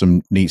 There's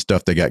some neat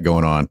stuff they got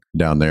going on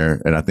down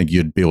there, and I think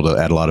you'd be able to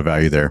add a lot of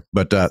value there.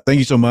 But thank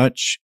you so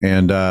much,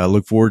 and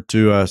look forward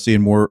to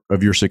seeing more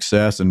of your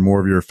success and more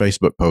of your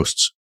Facebook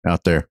posts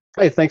out there.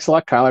 Hey, thanks a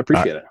lot, Kyle. I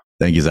appreciate it.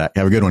 Thank you, Zach.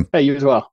 Have a good one. Hey, you as well.